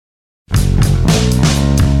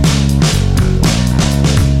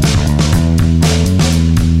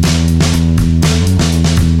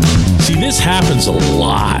happens a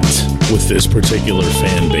lot with this particular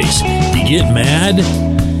fan base. You get mad,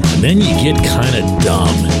 and then you get kind of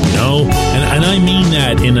dumb, you know? And I mean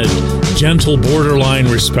that in a gentle, borderline,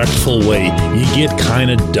 respectful way. You get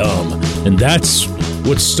kind of dumb. And that's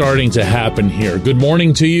what's starting to happen here. Good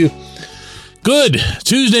morning to you. Good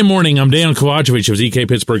Tuesday morning. I'm Dan Kovacevic of DK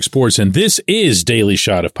Pittsburgh Sports, and this is Daily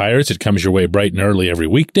Shot of Pirates. It comes your way bright and early every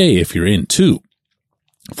weekday if you're into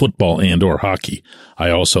football and or hockey.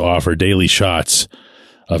 I also offer daily shots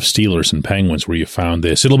of Steelers and Penguins where you found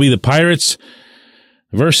this. It'll be the Pirates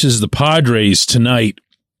versus the Padres tonight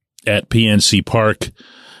at PNC Park.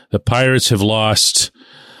 The Pirates have lost,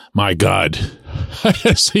 my God, I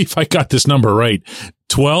gotta see if I got this number right,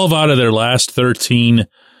 12 out of their last 13.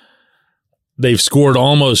 They've scored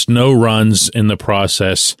almost no runs in the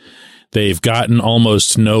process. They've gotten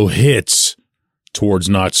almost no hits towards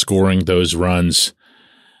not scoring those runs.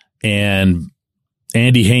 And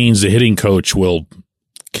Andy Haynes, the hitting coach, will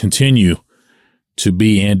continue to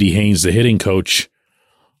be Andy Haynes, the hitting coach,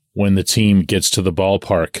 when the team gets to the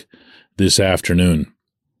ballpark this afternoon.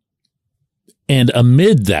 And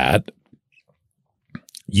amid that,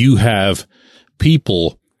 you have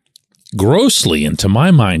people grossly, and to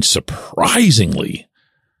my mind, surprisingly,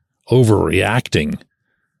 overreacting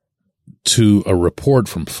to a report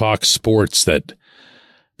from Fox Sports that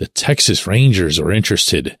the Texas Rangers are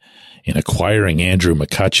interested in acquiring Andrew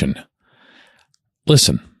McCutchen.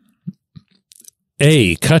 Listen,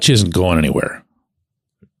 A, Kutch isn't going anywhere.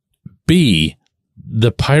 B,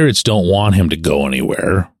 the Pirates don't want him to go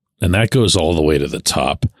anywhere, and that goes all the way to the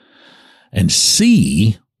top. And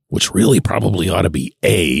C, which really probably ought to be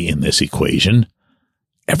A in this equation,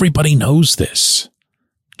 everybody knows this.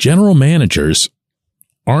 General managers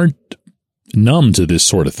aren't numb to this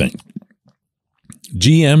sort of thing.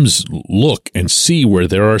 GMs look and see where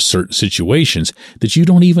there are certain situations that you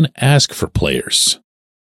don't even ask for players.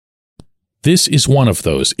 This is one of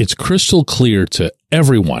those. It's crystal clear to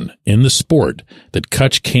everyone in the sport that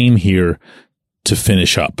Kutch came here to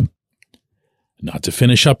finish up. Not to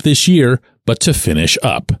finish up this year, but to finish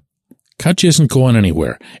up. Kutch isn't going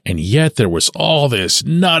anywhere. And yet there was all this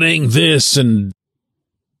nutting this and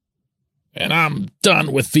I'm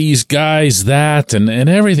done with these guys, that, and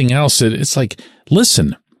everything else. It's like,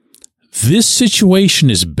 listen, this situation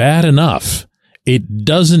is bad enough. It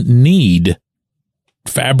doesn't need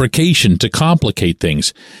fabrication to complicate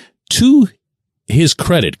things. To his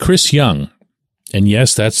credit, Chris Young, and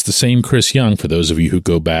yes, that's the same Chris Young for those of you who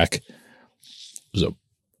go back, was a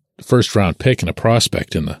first-round pick and a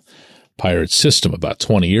prospect in the Pirates system about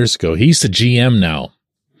 20 years ago. He's the GM now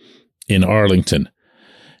in Arlington.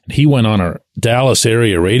 He went on our Dallas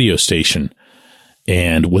area radio station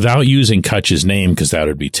and without using Kutch's name, because that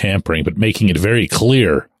would be tampering, but making it very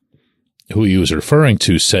clear who he was referring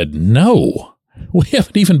to, said, no, we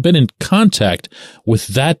haven't even been in contact with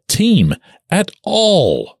that team at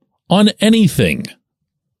all on anything.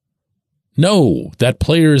 No, that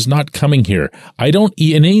player is not coming here. And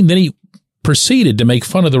then he proceeded to make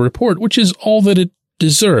fun of the report, which is all that it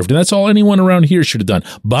deserved. And that's all anyone around here should have done.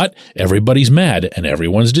 But everybody's mad and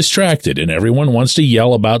everyone's distracted and everyone wants to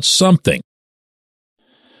yell about something.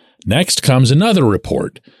 Next comes another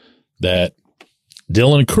report that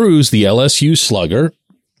Dylan Cruz, the LSU slugger,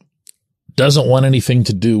 doesn't want anything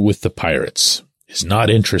to do with the Pirates, is not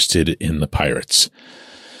interested in the Pirates.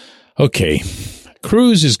 Okay.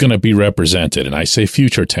 Cruz is going to be represented, and I say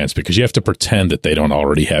future tense because you have to pretend that they don't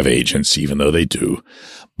already have agents, even though they do,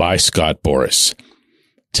 by Scott Boras.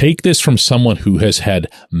 Take this from someone who has had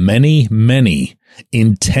many, many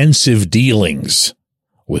intensive dealings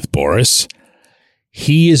with Boras.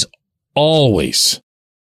 He is always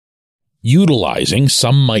utilizing,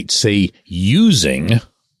 some might say using,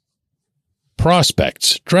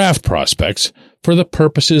 prospects, draft prospects, for the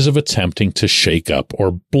purposes of attempting to shake up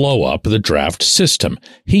or blow up the draft system.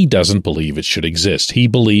 He doesn't believe it should exist. He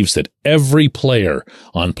believes that every player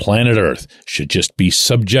on planet Earth should just be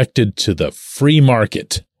subjected to the free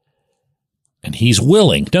market. And he's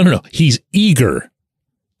willing, he's eager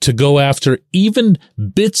to go after even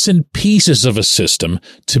bits and pieces of a system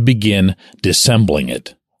to begin dissembling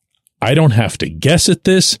it. I don't have to guess at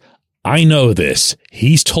this. I know this.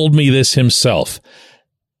 He's told me this himself.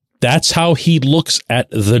 That's how he looks at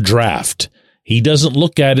the draft. He doesn't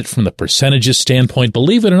look at it from the percentages standpoint.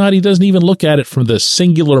 Believe it or not, he doesn't even look at it from the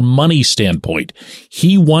singular money standpoint.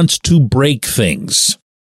 He wants to break things.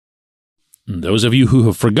 And those of you who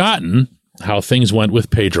have forgotten how things went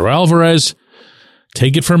with Pedro Alvarez,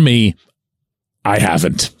 take it from me, I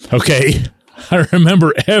haven't. Okay? I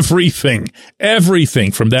remember everything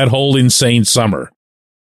from that whole insane summer.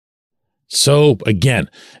 So, again,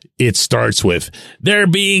 it starts with, they're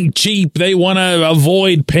being cheap. They want to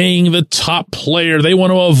avoid paying the top player. They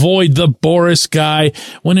want to avoid the Boris guy.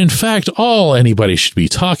 When in fact, all anybody should be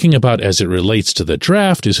talking about as it relates to the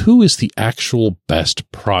draft is who is the actual best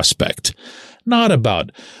prospect. Not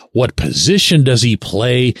about what position does he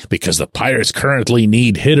play because the Pirates currently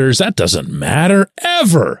need hitters. That doesn't matter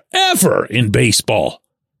ever in baseball.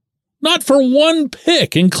 Not for one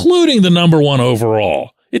pick, including the number 1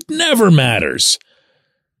 overall. It never matters.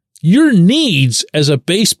 Your needs as a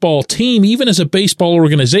baseball team, even as a baseball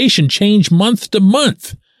organization, change month to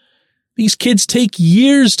month. These kids take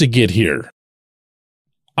years to get here.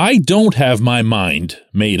 I don't have my mind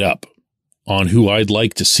made up on who I'd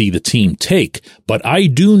like to see the team take, but I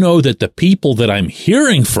do know that the people that I'm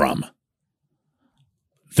hearing from,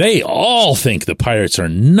 they all think the Pirates are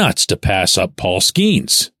nuts to pass up Paul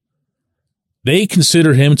Skeens. They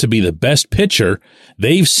consider him to be the best pitcher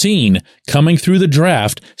they've seen coming through the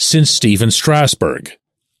draft since Steven Strasburg.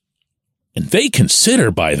 And they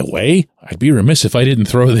consider, by the way, I'd be remiss if I didn't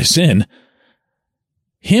throw this in,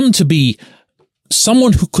 him to be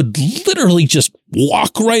someone who could literally just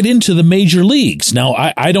walk right into the major leagues. Now,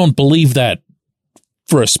 I don't believe that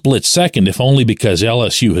for a split second, if only because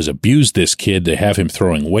LSU has abused this kid to have him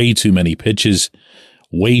throwing way too many pitches,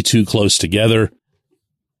 way too close together.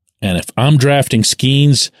 And if I'm drafting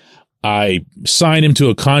Skeens, I sign him to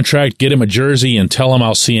a contract, get him a jersey, and tell him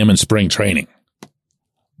I'll see him in spring training.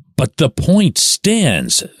 But the point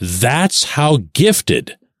stands. That's how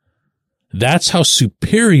gifted, that's how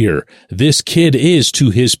superior this kid is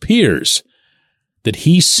to his peers, that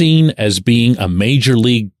he's seen as being a major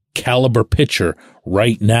league caliber pitcher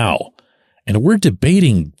right now. And we're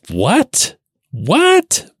debating what?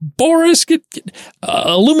 What? Boris, get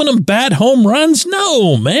aluminum bat home runs?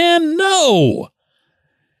 No, man, no.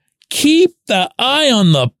 Keep the eye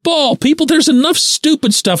on the ball. People, there's enough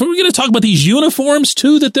stupid stuff. Are we going to talk about these uniforms,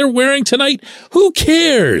 too, that they're wearing tonight? Who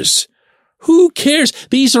cares? Who cares?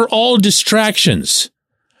 These are all distractions.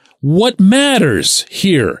 What matters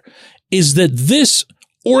here is that this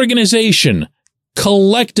organization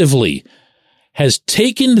collectively has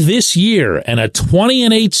taken this year and a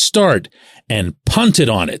 20-8 start and punted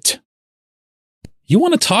on it. You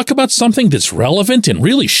want to talk about something that's relevant and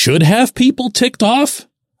really should have people ticked off?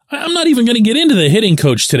 I'm not even going to get into the hitting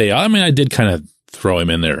coach today. I mean, I did kind of throw him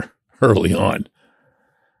in there early on.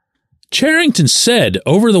 Cherington said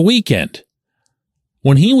over the weekend,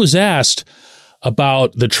 when he was asked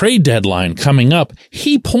about the trade deadline coming up,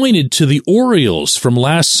 he pointed to the Orioles from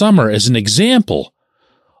last summer as an example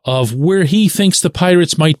of where he thinks the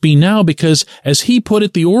Pirates might be now, because, as he put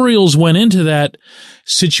it, the Orioles went into that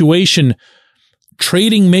situation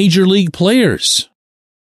trading major league players,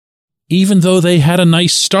 even though they had a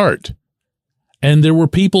nice start. And there were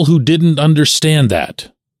people who didn't understand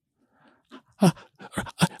that.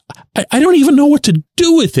 I don't even know what to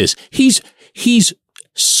do with this. He's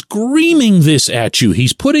screaming this at you.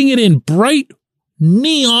 He's putting it in bright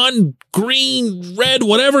neon, green, red,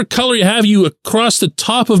 whatever color you have you across the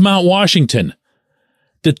top of Mount Washington,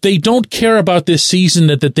 that they don't care about this season,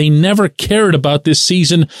 that they never cared about this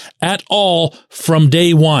season at all from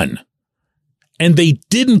day one. And they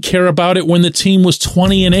didn't care about it when the team was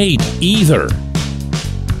 20-8 either.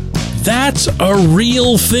 That's a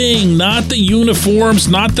real thing, not the uniforms,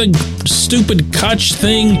 not the stupid Kutch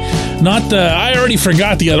thing, not the, I already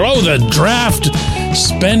forgot the other, the draft,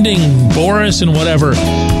 spending Boris and whatever.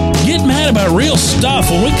 Get mad about real stuff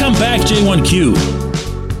when we come back, J1Q.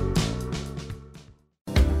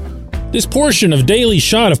 This portion of Daily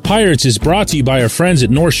Shot of Pirates is brought to you by our friends at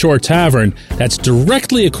North Shore Tavern, that's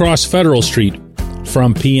directly across Federal Street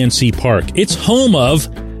from PNC Park. It's home of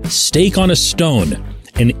Steak on a Stone,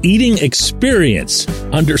 an eating experience,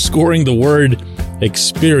 underscoring the word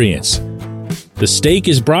experience. The steak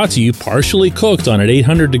is brought to you partially cooked on an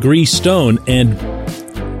 800-degree stone, and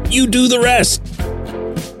you do the rest.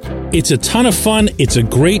 It's a ton of fun, it's a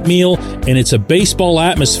great meal, and it's a baseball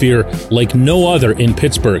atmosphere like no other in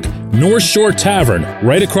Pittsburgh. North Shore Tavern,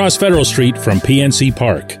 right across Federal Street from PNC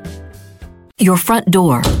Park. Your front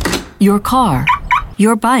door, your car,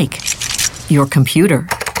 your bike, your computer,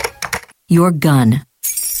 your gun.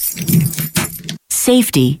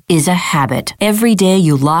 Safety is a habit. Every day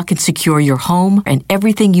you lock and secure your home and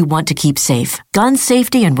everything you want to keep safe. Gun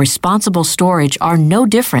safety and responsible storage are no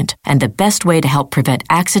different, and the best way to help prevent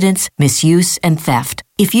accidents, misuse, and theft.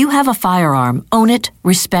 If you have a firearm, own it,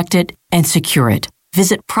 respect it, and secure it.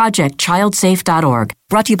 Visit ProjectChildSafe.org.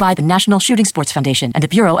 Brought to you by the National Shooting Sports Foundation and the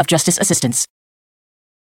Bureau of Justice Assistance.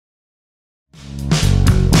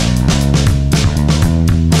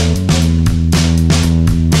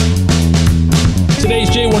 Today's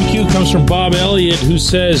J1Q comes from Bob Elliott, who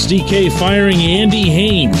says DK firing Andy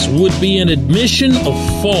Haynes would be an admission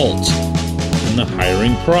of fault in the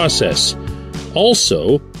hiring process.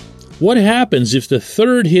 Also, what happens if the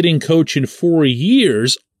third hitting coach in 4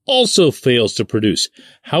 years also fails to produce?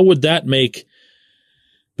 How would that make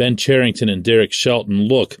Ben Cherington and Derek Shelton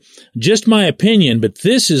look? Just my opinion, but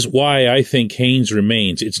this is why I think Haynes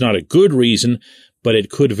remains. It's not a good reason, but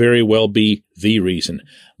it could very well be the reason.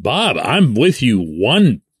 Bob, I'm with you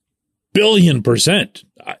 1 billion%.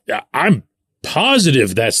 I'm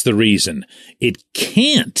positive that's the reason. It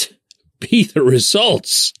can't be the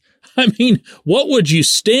results. I mean, what would you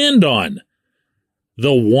stand on?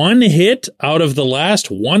 The one hit out of the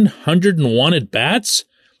last 101 at-bats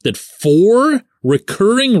that 4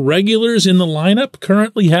 recurring regulars in the lineup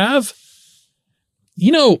currently have?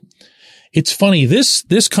 You know, it's funny.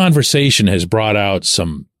 This conversation has brought out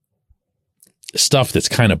some stuff that's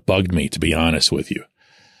kind of bugged me, to be honest with you.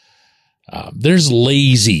 There's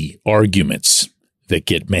lazy arguments that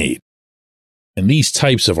get made. And these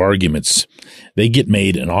types of arguments, they get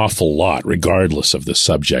made an awful lot, regardless of the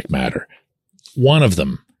subject matter. One of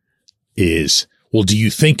them is, well, do you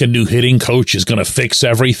think a new hitting coach is going to fix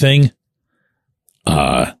everything?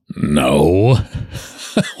 No.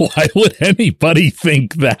 Why would anybody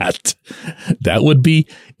think that? That would be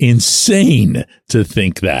insane to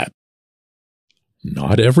think that.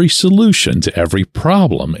 Not every solution to every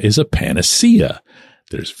problem is a panacea.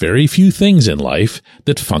 There's very few things in life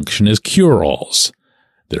that function as cure-alls.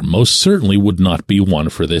 There most certainly would not be one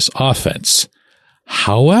for this offense.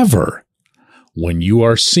 However, when you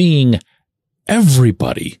are seeing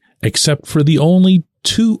everybody, except for the only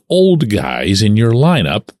 2 old guys in your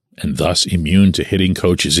lineup, and thus immune to hitting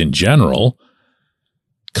coaches in general,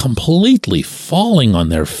 completely falling on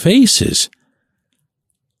their faces,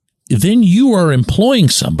 then you are employing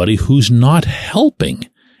somebody who's not helping.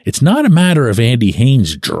 It's not a matter of Andy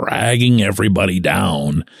Haynes dragging everybody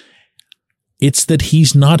down. It's that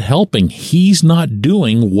he's not helping. He's not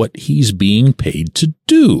doing what he's being paid to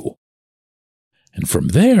do. And from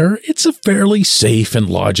there, it's a fairly safe and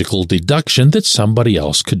logical deduction that somebody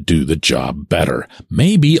else could do the job better.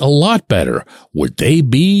 Maybe a lot better. Would they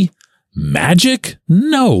be magic?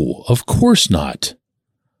 No, of course not.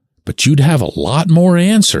 But you'd have a lot more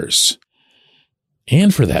answers.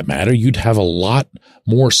 And for that matter, you'd have a lot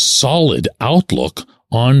more solid outlook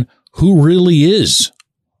on who really is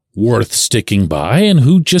worth sticking by and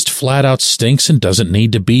who just flat out stinks and doesn't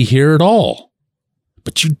need to be here at all.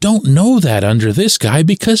 But you don't know that under this guy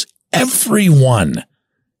because everyone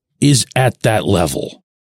is at that level.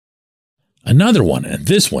 Another one, and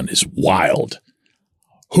this one is wild.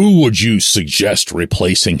 Who would you suggest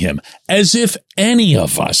replacing him? As if anybody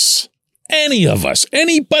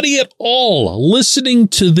at all listening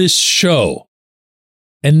to this show,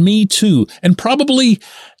 and me too, and probably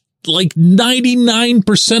like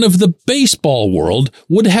 99% of the baseball world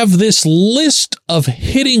would have this list of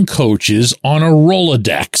hitting coaches on a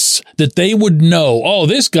Rolodex that they would know, oh,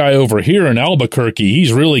 this guy over here in Albuquerque,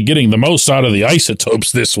 he's really getting the most out of the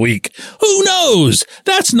isotopes this week. Who knows?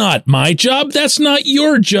 That's not my job. That's not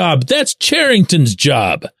your job. That's Cherington's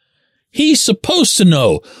job. He's supposed to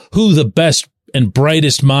know who the best and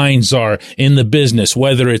brightest minds are in the business,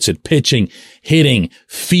 whether it's at pitching, hitting,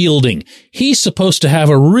 fielding. He's supposed to have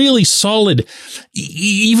a really solid,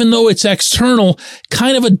 even though it's external,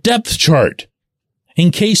 kind of a depth chart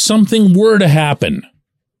in case something were to happen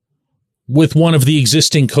with one of the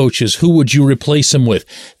existing coaches. Who would you replace him with?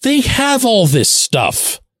 They have all this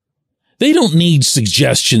stuff. They don't need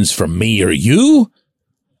suggestions from me or you.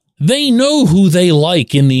 They know who they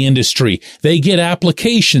like in the industry. They get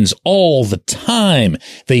applications all the time.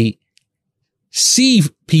 They see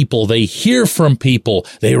people. They hear from people.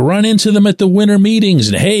 They run into them at the winter meetings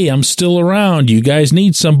and, hey, I'm still around. You guys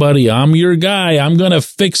need somebody. I'm your guy. I'm going to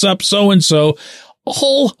fix up so-and-so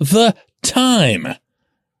all the time.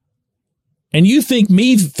 And you think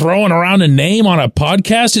me throwing around a name on a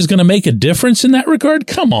podcast is going to make a difference in that regard?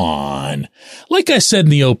 Come on. Like I said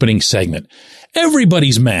in the opening segment,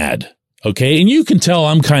 everybody's mad, okay? And you can tell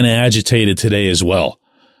I'm kind of agitated today as well.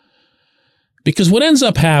 Because what ends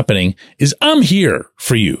up happening is I'm here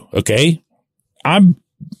for you, okay? I'm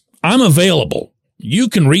available. You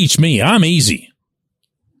can reach me. I'm easy.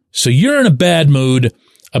 So you're in a bad mood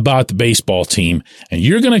about the baseball team, and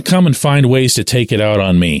you're going to come and find ways to take it out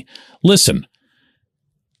on me. Listen,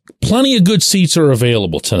 plenty of good seats are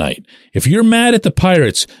available tonight. If you're mad at the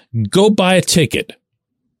Pirates, go buy a ticket.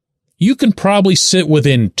 You can probably sit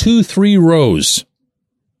within 2-3 rows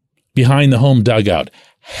behind the home dugout.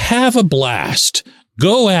 Have a blast.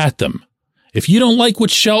 Go at them. If you don't like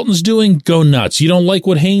what Shelton's doing, go nuts. You don't like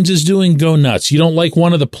what Haynes is doing, go nuts. You don't like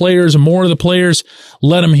one of the players or more of the players,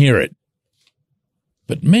 let them hear it.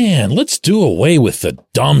 But man, let's do away with the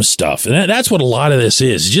dumb stuff. And that's what a lot of this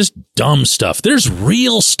is, just dumb stuff. There's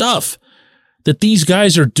real stuff that these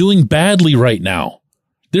guys are doing badly right now.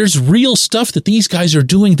 There's real stuff that these guys are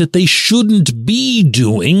doing that they shouldn't be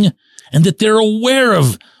doing and that they're aware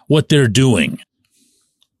of what they're doing.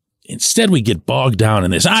 Instead, we get bogged down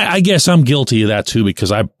in this. I guess I'm guilty of that too because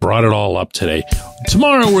I brought it all up today.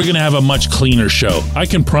 Tomorrow, we're going to have a much cleaner show. I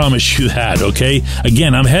can promise you that, okay?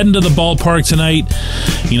 Again, I'm heading to the ballpark tonight.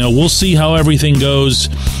 We'll see how everything goes.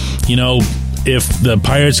 If the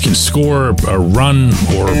Pirates can score a run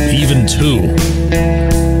or even two.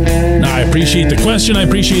 Now, I appreciate the question. I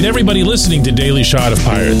appreciate everybody listening to Daily Shot of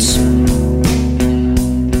Pirates.